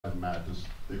Matt, just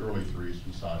the early threes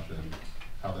from Sasha and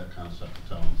how that kind of set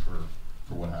the tone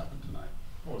for what happened tonight.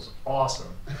 It was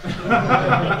awesome.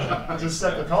 Just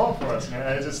set the tone for us,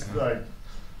 man. It just like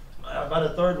by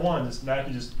the third one, just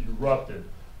Mackie just erupted,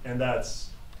 and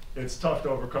it's tough to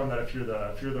overcome that if you're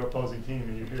the opposing team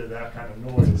and you hear that kind of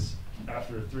noise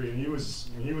after a three. And he was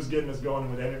getting us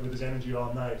going with his energy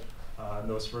all night. And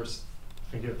those first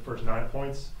 9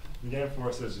 points in the game for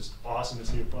us, it was just awesome to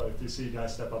see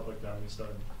guys step up like that when he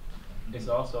started. It's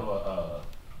also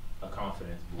a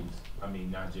confidence boost. I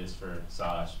mean, not just for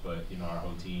Sasha, but our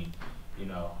whole team.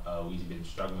 We've been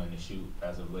struggling to shoot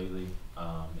as of lately,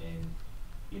 and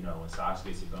when Sasha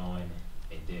gets it going,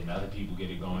 and then other people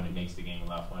get it going, it makes the game a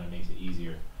lot fun. It makes it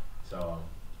easier. So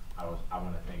I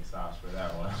want to thank Sasha for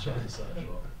that one.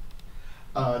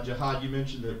 Jahaad, you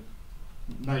mentioned that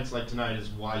nights like tonight is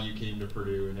why you came to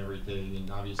Purdue and everything,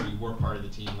 and obviously you were part of the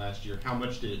team last year. How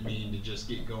much did it mean to just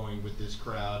get going with this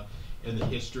crowd and the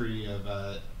history of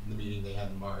the meeting they had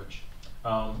in March?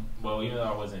 Well, even though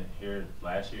I wasn't here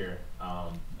last year,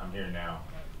 I'm here now.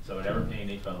 So whatever pain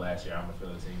they felt last year, I'm going to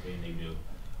feel the same pain they do.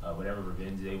 Whatever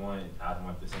revenge they want, I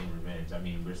want the same revenge. I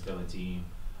mean, we're still a team.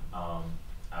 I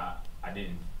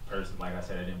didn't like I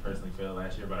said, I didn't personally feel it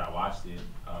last year, but I watched it.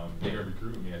 They were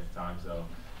recruiting me at the time, so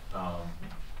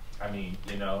I mean,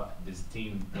 this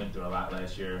team went through a lot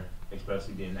last year,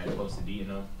 especially being that close to beating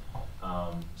them.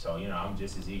 So I'm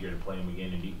just as eager to play them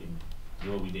again and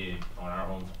do what we did on our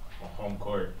home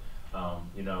court. I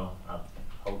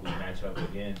hope we match up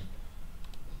again.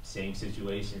 Same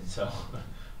situation, so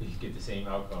we get the same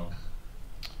outcome.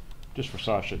 Just for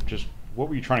Sasha, just what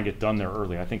were you trying to get done there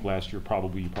early? I think last year you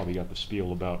probably got the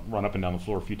spiel about run up and down the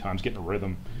floor a few times, getting a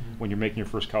rhythm. When you're making your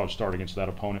first college start against that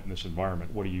opponent in this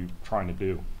environment, what are you trying to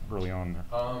do early on there?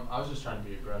 I was just trying to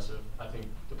be aggressive. I think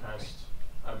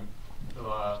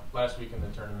last week in the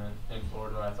tournament in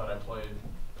Florida, I thought I played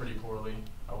pretty poorly.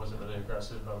 I wasn't really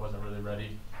aggressive. I wasn't really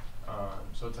ready.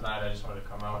 So tonight I just wanted to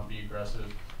come out and be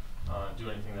aggressive, do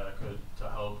anything that I could to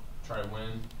help try to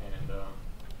win, and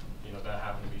that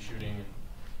happened to be shooting and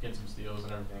getting some steals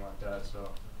and everything like that.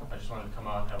 So I just wanted to come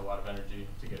out and have a lot of energy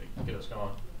to get us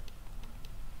going.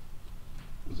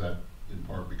 Was that in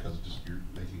part because just you're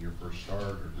making your first start,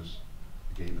 or just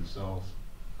the game itself?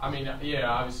 I mean, yeah,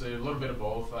 obviously a little bit of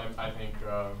both. I think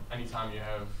anytime you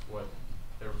have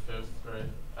they were fifth, right?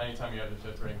 Anytime you have the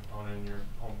fifth-ranked opponent in your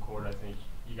home court, I think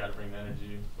you got to bring the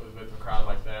energy. With a crowd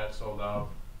like that, sold out,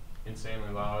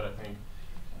 insanely loud, I think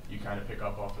you kind of pick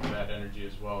up off of that energy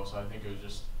as well. So I think it was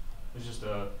just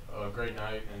a great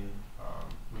night, and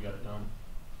we got it done.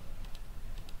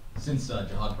 Since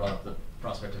Jahaad brought up the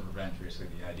prospect of revenge, basically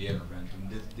the idea of revenge,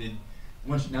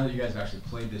 now that you guys have actually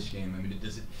played this game, I mean,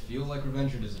 does it feel like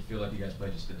revenge, or does it feel like you guys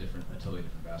played just a totally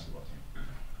different basketball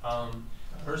team?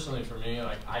 Personally, for me,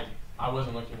 like I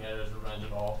wasn't looking at it as revenge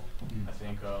at all. I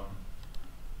think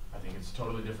it's a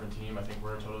totally different team. I think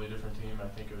we're a totally different team. I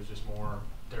think it was just more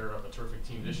they're a terrific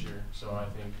team this year. So I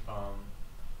think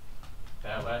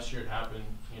that last year it happened.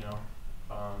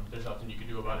 There's nothing you can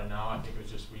do about it now. I think it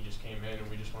was just we just came in and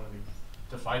we just wanted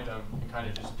to fight them and kind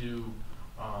of just do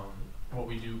what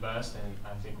we do best, and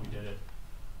I think we did it.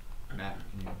 Matt,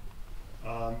 can you?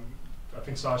 I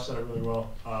think Sasha said it really well.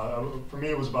 For me,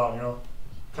 it was about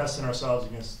testing ourselves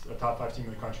against a top 5 team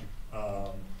in the country.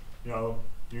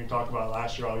 You can talk about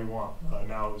last year all you want.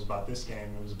 Now it was about this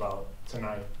game. It was about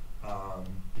tonight.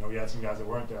 We had some guys that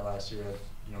weren't there last year.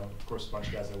 Of course, a bunch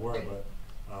of guys that were, but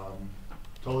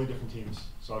totally different teams.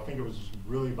 So I think it was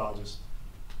really about just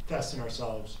testing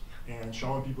ourselves and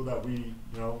showing people that we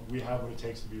have what it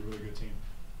takes to be a really good team.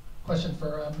 Question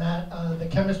for Matt. The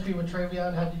chemistry with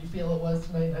Travion, how did you feel it was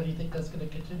tonight? How do you think that's going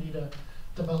to continue to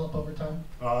develop over time?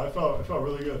 It felt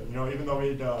really good. Even though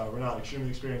we're not extremely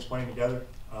experienced playing together,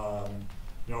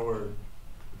 we're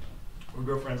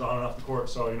good friends on and off the court.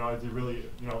 So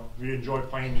we enjoyed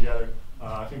playing together.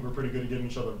 I think we're pretty good at giving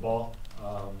each other the ball.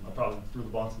 I probably threw the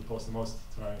ball into the post the most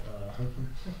tonight.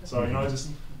 So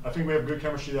I think we have good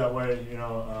chemistry that way.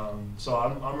 So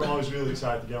I'm always really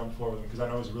excited to get on the floor with him because I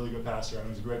know he's a really good passer. I know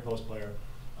he's a great post player.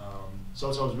 So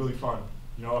it's always really fun.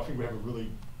 I think we have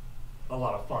a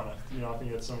lot of fun. I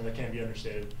think that's something that can't be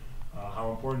understated. How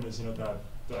important it is to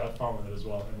have fun with it as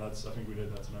well, and I think we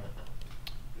did that tonight.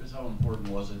 Just how important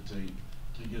was it to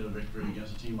get a victory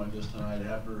against a team like this tonight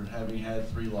after having had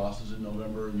 3 losses in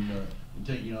November and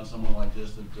taking on someone like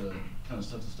this that kind of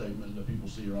sets a statement that people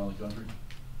see around the country?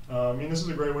 This is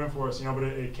a great win for us, but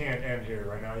it can't end here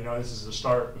right now. This is the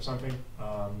start of something.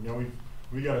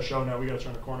 We got to show now. We got to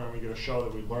turn the corner, and we got to show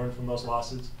that we learned from those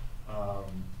losses.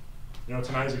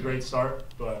 Tonight is a great start,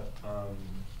 but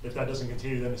if that doesn't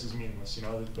continue, then this is meaningless.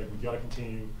 We got to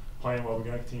continue playing well. We're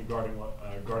going to continue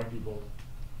guarding people.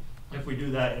 If we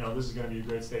do that, this is going to be a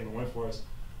great statement win for us.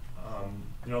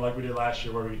 Like we did last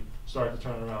year where we started to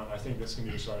turn it around. I think this can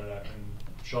be the start of that and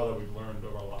show that we've learned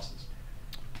of our losses.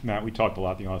 Matt, we talked a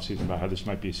lot in the offseason about how this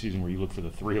might be a season where you look for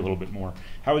the three a little bit more.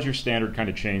 How has your standard kind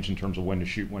of changed in terms of when to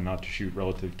shoot, when not to shoot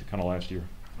relative to kind of last year?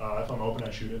 If I'm open,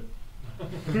 I shoot it.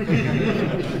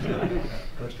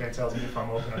 Coach Payne tells me if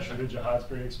I'm open, I shoot it. Jahaad's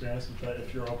pretty experienced with that.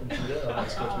 If you're open, shoot it.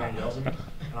 Otherwise, Coach Payne yells at me.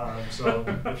 So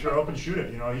if you're open, shoot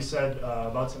it. He said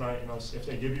about tonight, if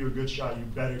they give you a good shot, you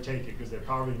better take it because they're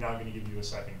probably not going to give you a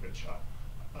second good shot.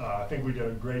 I think we did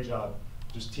a great job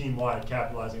just team-wide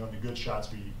capitalizing on the good shots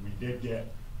we did get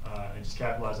and just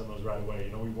capitalize on those right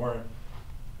away. We weren't,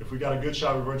 if we got a good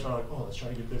shot, we weren't trying to let's try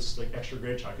to get this extra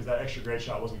great shot because that extra great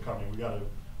shot wasn't coming. We got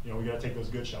to take those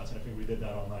good shots, and I think we did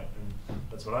that all night. And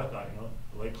that's what I thought,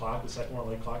 the late clock, the second one,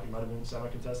 late clock, it might have been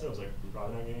semi-contested. I was like, we're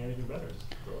probably not getting anything better. Just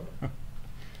throw it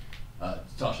up.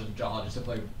 Sasha, Jahaad, just to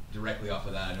play directly off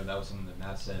of that, I know that was something that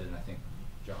Matt said, and I think,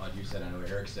 Jahaad, you said, I know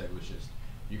Eric said, was just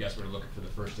you guys were looking for the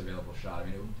first available shot. I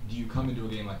mean, do you come into a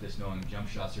game like this knowing jump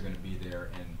shots are going to be there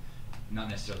and not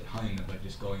necessarily hunting them, but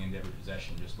just going into every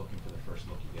possession, just looking for the first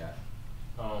look you get?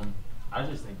 I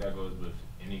just think that goes with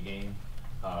any game.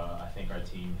 I think our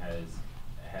team has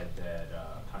had that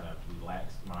kind of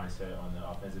relaxed mindset on the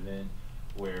offensive end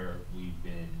where we've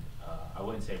been, I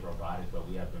wouldn't say robotic, but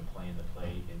we have been playing the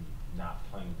play and not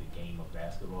playing the game of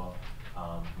basketball.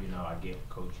 I get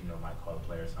coach, might call a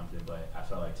player or something, but I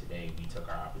felt like today we took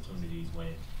our opportunities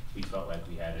when we felt like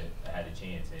we had a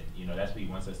chance. And, that's what he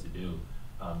wants us to do.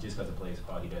 Just because the play is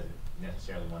called, he doesn't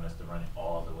necessarily want us to run it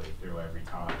all the way through every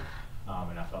time.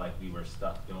 And I felt like we were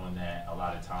stuck doing that a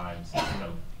lot of times,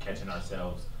 catching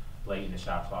ourselves late in the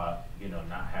shot clock,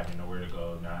 not having nowhere to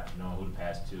go, not knowing who to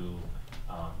pass to,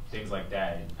 things like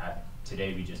that. And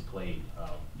today we just played.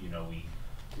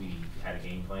 We had a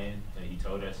game plan, and he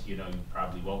told us, you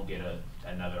probably won't get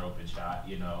another open shot,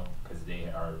 because they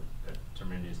are a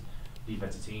tremendous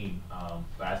defensive team.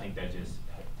 But I think that just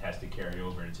has to carry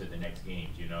over into the next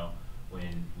games,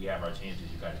 When we have our chances,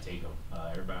 you got to take them.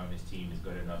 Everybody on this team is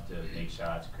good enough to make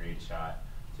shots, create a shot,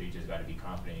 so you just got to be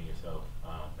confident in yourself.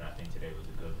 And I think today was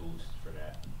a good boost for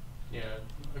that. Yeah,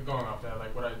 going off that,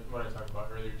 like what I talked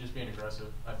about earlier, just being aggressive.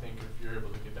 I think if you're able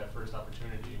to get that first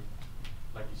opportunity,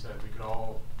 like you said, we could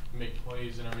all make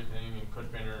plays and everything, and Coach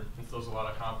Banner instills a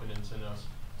lot of confidence in us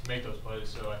to make those plays.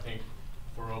 So I think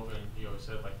if we're open, he always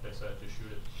said, like they said, just shoot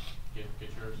it, get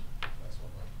yours. That's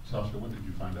what. Sasha, when did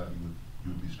you find out you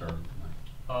would be starting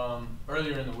tonight?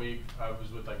 Earlier in the week, I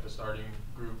was with the starting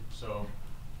group, so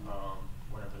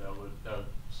whenever that was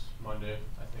Monday,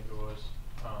 I think it was.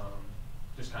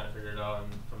 Just kind of figured it out,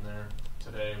 and from there,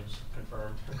 today it was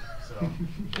confirmed. So,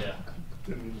 yeah.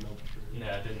 Didn't even know for sure.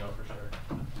 Yeah, I didn't know for sure.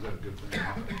 Is that a good thing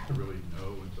to really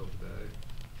know until today?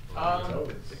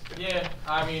 Yeah,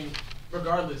 I mean,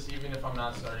 regardless, even if I'm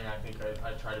not starting, I think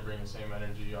I try to bring the same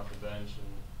energy off the bench, and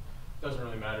it doesn't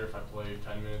really matter if I play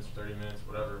 10 minutes, 30 minutes,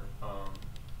 whatever.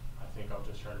 I think I'll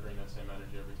just try to bring that same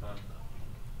energy every time.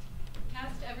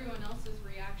 As to everyone else's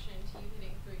reaction to you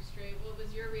hitting 3 straight, what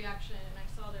was your reaction? And I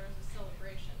saw there was a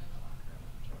celebration in the locker room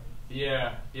afterwards.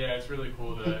 Yeah, it's really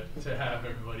cool to have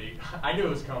everybody. I knew it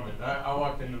was coming. I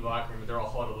walked into the locker room and they're all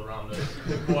huddled around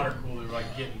the water cooler,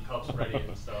 getting cups ready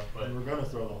and stuff. But we were gonna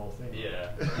throw the whole thing.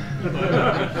 Yeah.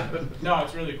 But, no,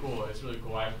 it's really cool. It's really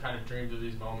cool. I've kind of dreamed of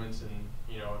these moments, and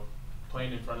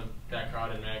playing in front of that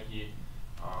crowd in Mackey.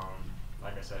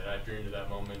 Like I said, I dreamed of that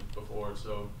moment before,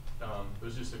 so it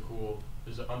was just it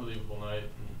was an unbelievable night,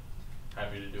 and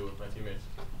happy to do it with my teammates.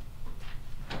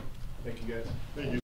 Thank you guys. Thank you.